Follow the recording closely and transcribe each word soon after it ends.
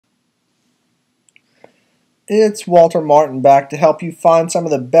It's Walter Martin back to help you find some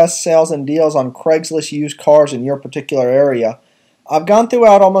of the best sales and deals on Craigslist used cars in your particular area. I've gone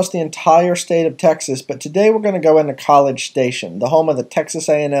throughout almost the entire state of Texas, but today we're going to go into College Station, the home of the Texas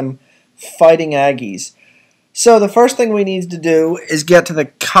A&M Fighting Aggies. So the first thing we need to do is get to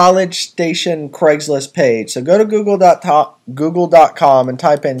the College Station Craigslist page. So go to google.com and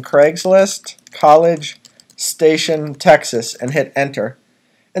type in Craigslist College Station Texas and hit enter.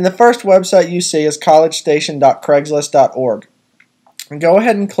 And the first website you see is collegestation.craigslist.org. And go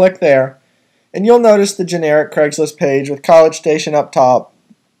ahead and click there, and you'll notice the generic Craigslist page with College Station up top,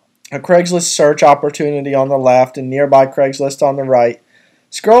 a Craigslist search opportunity on the left, and nearby Craigslist on the right.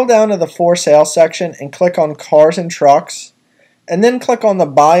 Scroll down to the For Sale section and click on Cars and Trucks, and then click on the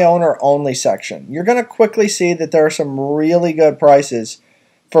Buy Owner Only section. You're going to quickly see that there are some really good prices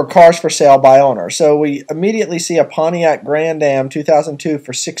for cars for sale by owner. So we immediately see a Pontiac Grand Am 2002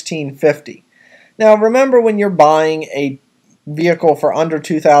 for $1,650. Now remember, when you're buying a vehicle for under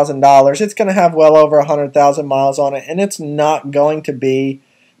 $2,000, it's going to have well over 100,000 miles on it, and it's not going to be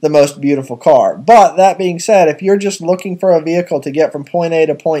the most beautiful car. But that being said, if you're just looking for a vehicle to get from point A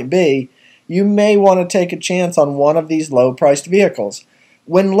to point B, you may want to take a chance on one of these low-priced vehicles.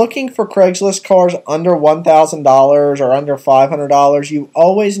 When looking for Craigslist cars under $1,000 or under $500, you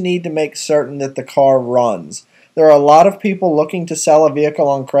always need to make certain that the car runs. There are a lot of people looking to sell a vehicle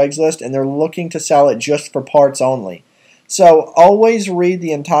on Craigslist, and they're looking to sell it just for parts only. So always read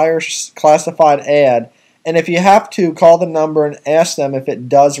the entire classified ad, and if you have to, call the number and ask them if it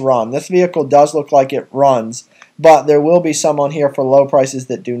does run. This vehicle does look like it runs, but there will be some on here for low prices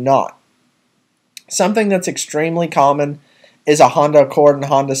that do not. Something that's extremely common is a Honda Accord and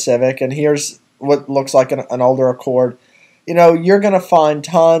Honda Civic, and here's what looks like an older Accord. You know, you're going to find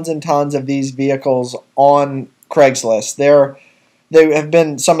tons and tons of these vehicles on Craigslist. They have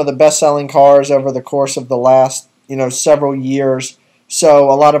been some of the best-selling cars over the course of the last, several years. So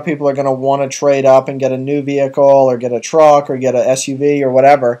a lot of people are going to want to trade up and get a new vehicle or get a truck or get an SUV or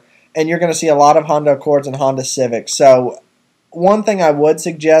whatever, and you're going to see a lot of Honda Accords and Honda Civics. So one thing I would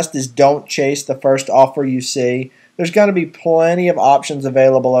suggest is don't chase the first offer you see. There's going to be plenty of options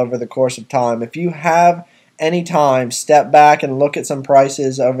available over the course of time. If you have any time, step back and look at some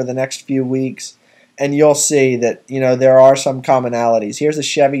prices over the next few weeks, and you'll see that there are some commonalities. Here's a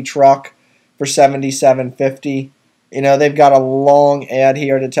Chevy truck for $77.50. They've got a long ad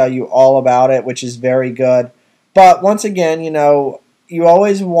here to tell you all about it, which is very good. But once again, you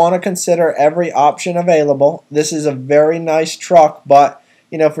always want to consider every option available. This is a very nice truck, but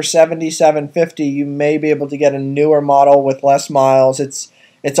for $77.50, you may be able to get a newer model with less miles. It's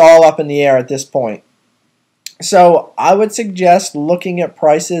all up in the air at this point. So I would suggest looking at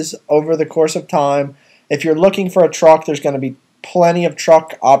prices over the course of time. If you're looking for a truck, there's going to be plenty of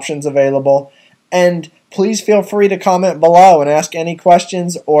truck options available. And please feel free to comment below and ask any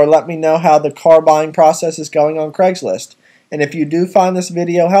questions, or let me know how the car buying process is going on Craigslist. And if you do find this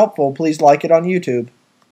video helpful, please like it on YouTube.